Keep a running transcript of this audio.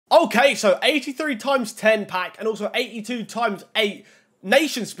Okay, so 83 times 10 pack and also 82 times 8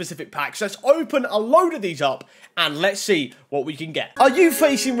 nation-specific packs. So let's open a load of these up and let's see what we can get. Are you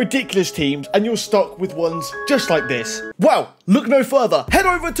facing ridiculous teams and you're stuck with ones just like this? Well, look no further. Head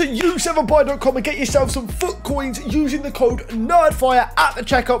over to u7buy.com and get yourself some foot coins using the code NerdFire at the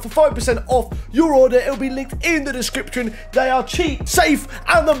checkout for 5% off your order. It'll be linked in the description. They are cheap, safe,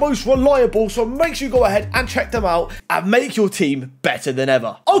 and the most reliable, so make sure you go ahead and check them out and make your team better than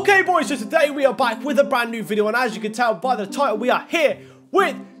ever. Okay, boys, so today we are back with a brand new video, and as you can tell by the title, we are here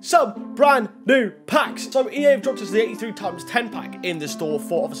with some brand new packs. So EA have dropped us the 83 times 10 pack in the store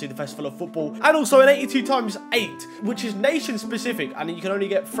for obviously the Festival of Football, and also an 82 times 8, which is nation specific, and you can only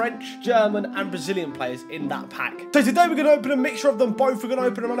get French, German, and Brazilian players in that pack. So today we're going to open a mixture of them both. We're going to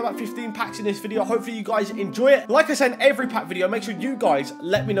open around about 15 packs in this video. Hopefully you guys enjoy it. Like I said in every pack video, make sure you guys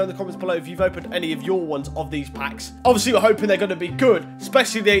let me know in the comments below if you've opened any of your ones of these packs. Obviously we're hoping they're going to be good,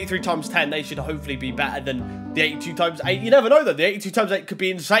 especially the 83 times 10. They should hopefully be better than the 82 times 8. You never know though, the 82 times 8 could be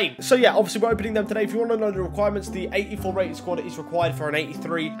insane. So yeah, obviously we're opening them today. If you want to know the requirements, the 84 rated squad is required for an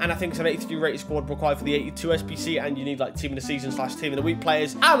 83, and I think it's an 83 rated squad required for the 82 SBC, and you need like team of the season / team of the week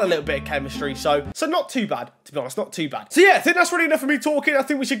players and a little bit of chemistry. So not too bad, to be honest, not too bad. So yeah, I think that's really enough for me talking. I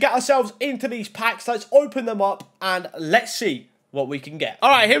think we should get ourselves into these packs. Let's open them up and let's see what we can get.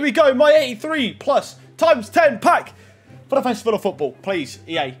 All right, here we go. My 83 plus times 10 pack for the Festival of Football. Please,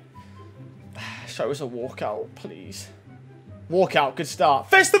 EA, show us a walkout, please. Walkout, good start.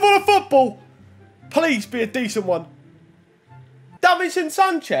 Festival of Football, please be a decent one. Davinson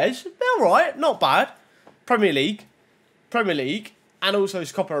Sanchez, they're alright, not bad. Premier League, and also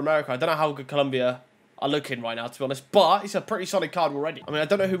it's Copa America. I don't know how good Colombia are looking right now, to be honest, but it's a pretty solid card already. I mean, I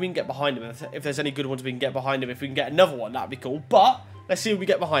don't know who we can get behind him. If there's any good ones we can get behind him, if we can get another one, that'd be cool. But let's see if we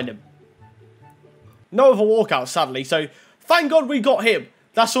get behind him. No other walkout, sadly. So thank God we got him.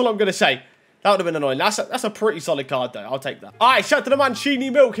 That's all I'm going to say. That would have been annoying. That's a pretty solid card, though. I'll take that. All right, shout out to the man,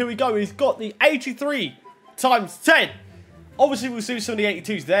 Sheeny Milk. Here we go. He's got the 83 times 10. Obviously, we'll see some of the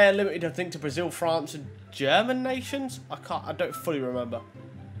 82s. They're limited, I think, to Brazil, France, and German nations. I don't fully remember.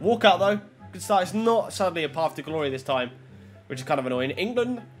 Walkout, though. Good start. It's not, sadly, a path to glory this time, which is kind of annoying.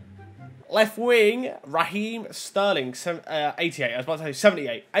 England, left wing, Raheem Sterling, 88. I was about to say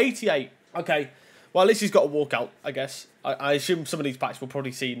 78. 88. Okay. Well, at least he's got a walkout, I guess. I assume some of these packs will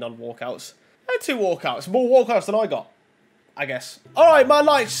probably see non-walkouts. 2 walkouts. More walkouts than I got, I guess. All right, man,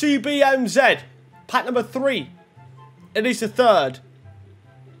 like CBMZ. Pack number 3. It is the third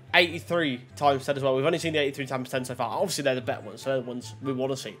 83 times 10 as well. We've only seen the 83 times 10 so far. Obviously, they're the better ones, so they're the ones we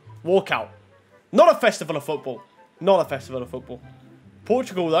want to see. Walkout. Not a Festival of Football. Not a Festival of Football.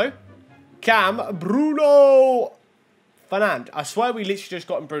 Portugal, though. Cam, Bruno Fernandes. I swear we literally just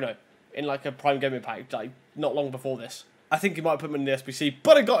got him Bruno in like a Prime Gaming pack, like not long before this. I think he might put him in the SBC,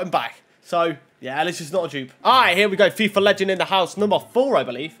 but I got him back. So, yeah, this is not a dupe. All right, here we go. FIFA Legend in the house. Number 4, I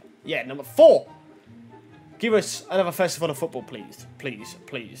believe. Yeah, number 4. Give us another Festival of Football, please. Please,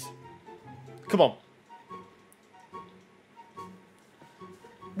 please. Come on.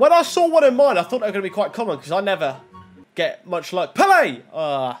 When I saw one in mine, I thought they were going to be quite common because I never get much luck. Pele!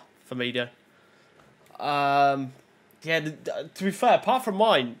 For media. Yeah, to be fair, apart from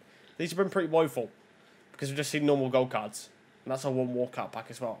mine, these have been pretty woeful because we've just seen normal gold cards. And that's a 1 walkout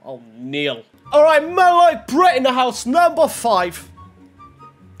pack as well. Oh, Neil. All right, man like Brett in the house, number 5.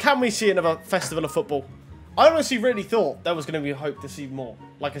 Can we see another Festival of Football? I honestly really thought there was going to be hope to see more.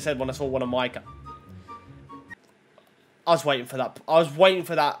 Like I said, when I saw one of Micah. I was waiting for that. I was waiting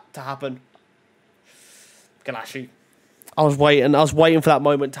for that to happen. Ganashi. I was waiting for that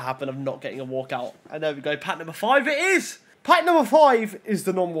moment to happen of not getting a walkout. And there we go. Pack number 5 it is. Pack number 5 is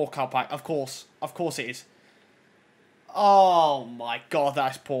the non-walkout pack. Of course. Of course it is. Oh my God,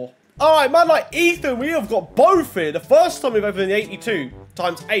 that's poor. All right, man, like Ethan, we have got both here. The first time we've opened the 82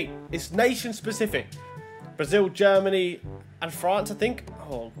 times 8. It's nation specific. Brazil, Germany, and France, I think.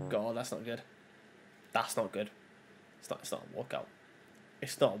 Oh God, that's not good. That's not good. It's not a walkout.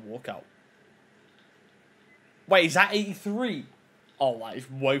 It's not a walkout. Wait, is that 83? Oh, that is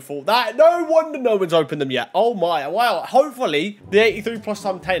woeful. No wonder no one's opened them yet. Oh my, wow. Hopefully, the 83 plus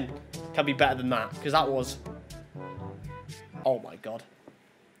times 10 can be better than that, because that was... Oh my God.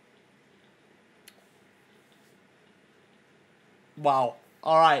 Wow.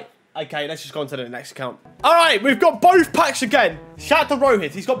 All right. Okay, let's just go on to the next account. All right, we've got both packs again. Shout out to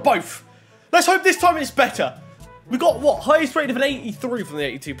Rohit. He's got both. Let's hope this time it's better. We got, what, highest rated of an 83 from the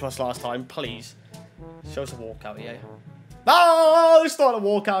 82 plus last time. Please. Show us a walkout, yeah. Oh, it's not a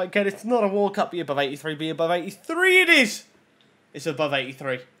walkout again. It's not a walkout. Be above 83. Be above 83 it is. It's above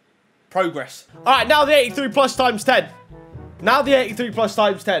 83. Progress. All right, now the 83 plus times 10. Now the 83 plus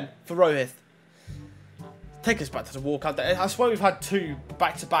times 10 for Rohith. Take us back to the walkout. I swear we've had 2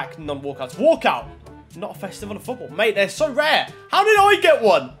 back-to-back non-walkouts. Walkout! Not a festival of football. Mate, they're so rare. How did I get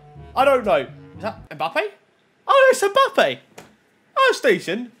one? I don't know. Is that Mbappe? Oh, it's Mbappe. Oh, that's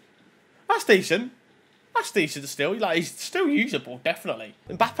decent. That's decent. That's decent still. Like, he's still usable, definitely.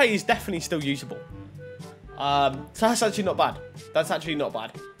 Mbappe is definitely still usable. So that's actually not bad. That's actually not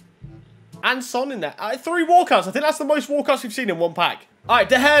bad. And Son in there. 3 walkouts. I think that's the most walkouts we've seen in one pack. All right,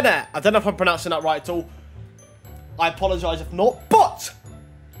 De Gea. I don't know if I'm pronouncing that right at all. I apologise if not, but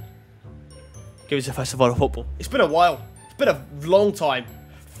give us a festival of football. It's been a while. It's been a long time.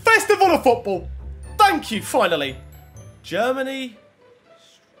 Festival of football. Thank you, finally. Germany.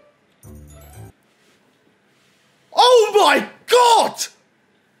 Oh my God!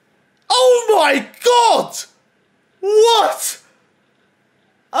 Oh my God! What?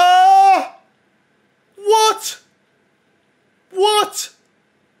 What? What?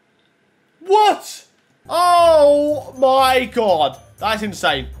 What? Oh my God. That's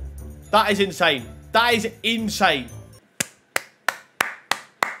insane. That is insane. That is insane.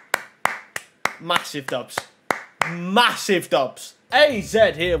 Massive dubs. Massive dubs. AZ,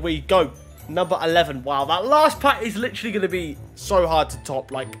 here we go. Number 11. Wow, that last pack is literally going to be so hard to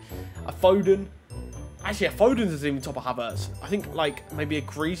top. Like, a Foden. Actually, a Foden doesn't even top a Havertz. I think, like, maybe a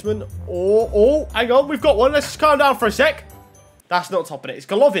Griezmann. Oh, hang on. We've got one. Let's just calm down for a sec. That's not topping it. It's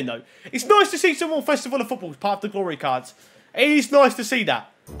Golovin, though. It's nice to see some more Festival of Football as part of the glory cards. It is nice to see that.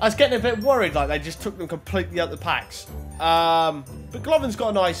 I was getting a bit worried, like, they just took them completely out the packs. But Golovin's got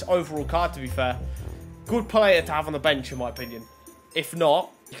a nice overall card, to be fair. Good player to have on the bench, in my opinion. If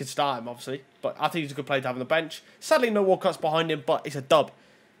not, you could start him, obviously. But I think he's a good player to have on the bench. Sadly, no walkouts behind him, but it's a dub.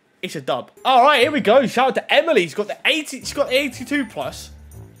 It's a dub. All right, here we go. Shout out to Emily. She's got the 80. She's got the 82 plus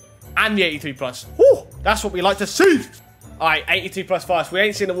and the 83 plus. Woo! That's what we like to see. All right, 82 plus first. We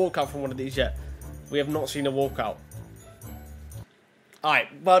ain't seen a walkout from one of these yet. We have not seen a walkout. All right.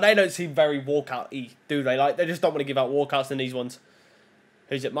 Well, they don't seem very walkout-y, do they? Like, they just don't want to give out walkouts in these ones.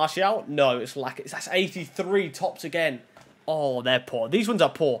 Who's it? Martial? No, it's like that's 83 tops again. Oh, they're poor. These ones are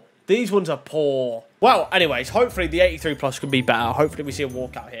poor. These ones are poor. Well, anyways, hopefully the 83 plus can be better. Hopefully we see a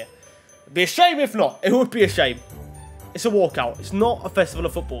walkout here. It'd be a shame if not. It would be a shame. It's a walkout. It's not a festival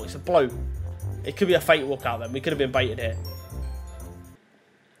of football. It's a blow. It could be a fake walkout then. We could have been baited here.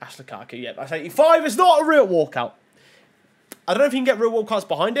 That's Lukaku. Yeah, that's 85. It's not a real walkout. I don't know if you can get real walkouts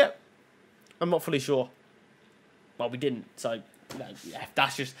behind it. I'm not fully sure. Well, we didn't. So, yeah,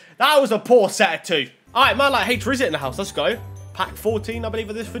 that was a poor set of 2. All right, man, like, hey, Trizit in the house. Let's go. Pack 14, I believe,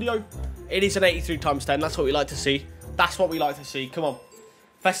 of this video. It is an 83 times 10. That's what we like to see. That's what we like to see. Come on.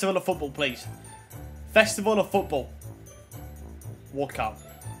 Festival of Football, please. Festival of Football. Walkout.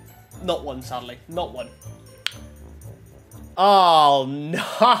 Not one, sadly. Not one. Oh, no.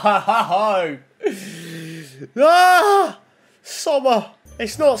 Ah, summer.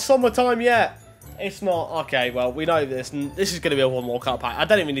 It's not summertime yet. It's not. Okay, well, we know this. This is going to be a one walkout pack. I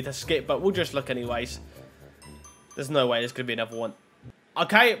don't even need to skip, but we'll just look anyways. There's no way there's going to be another one.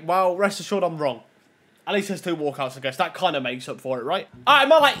 Okay, well, rest assured I'm wrong. At least there's 2 walkouts, I guess. That kind of makes up for it, right? Alright,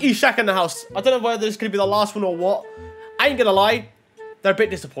 man, like Ishak in the house. I don't know whether this is going to be the last one or what. I ain't going to lie. They're a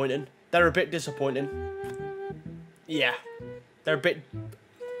bit disappointing. They're a bit disappointing. Yeah. They're a bit...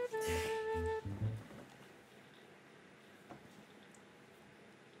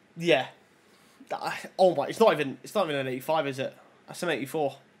 Yeah. Oh my, it's not even an 85, is it? That's an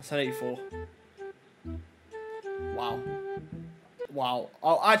 84. That's an 84. Wow. Wow.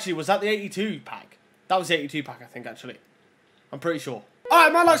 Oh, actually, was that the 82 pack? That was the 82 pack, I think, actually. I'm pretty sure.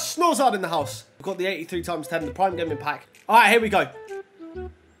 Alright, man, like Snorzard in the house. We've got the 83 times 10, the Prime Gaming pack. Alright, here we go.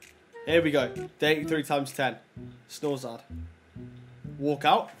 Here we go. The 83 times 10. Snorzard. Walk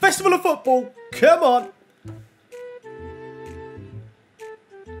out. Festival of Football. Come on.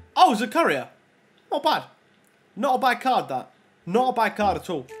 Oh, it's a courier. Not bad. Not a bad card, that. Not a bad card at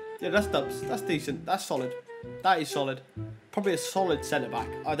all. Yeah, that's dubs. That's decent. That's solid. That is solid. Probably a solid centre-back.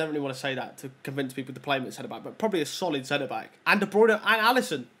 I don't really want to say that to convince people to play him at centre-back, but probably a solid centre-back. And De Bruyne and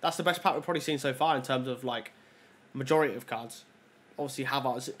Alisson. That's the best pack we've probably seen so far in terms of, like, majority of cards. Obviously,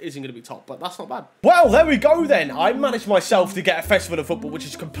 Havertz isn't going to be top, but that's not bad. Well, there we go then. I managed myself to get a Festival of Football, which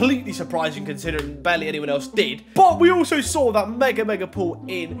is completely surprising considering barely anyone else did. But we also saw that mega pull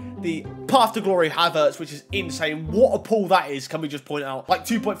in the Path to Glory Havertz, which is insane. What a pull that is, can we just point out? Like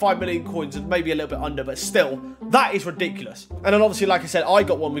 2.5 million coins and maybe a little bit under, but still, that is ridiculous. And then obviously, like I said, I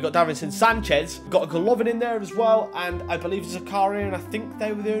got one. We got Davinson Sanchez, got a Golovin in there as well, and I believe Zakaria, and I think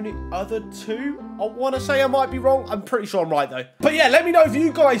they were the only other 2 I want to say I might be wrong. I'm pretty sure I'm right, though. But yeah, let me know if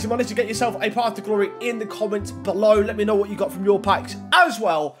you guys managed to get yourself a Path to Glory in the comments below. Let me know what you got from your packs as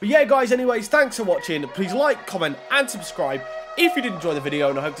well. But yeah, guys, anyways, thanks for watching. Please like, comment, and subscribe if you did enjoy the video,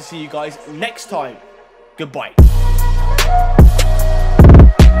 and I hope to see you guys next time. Goodbye.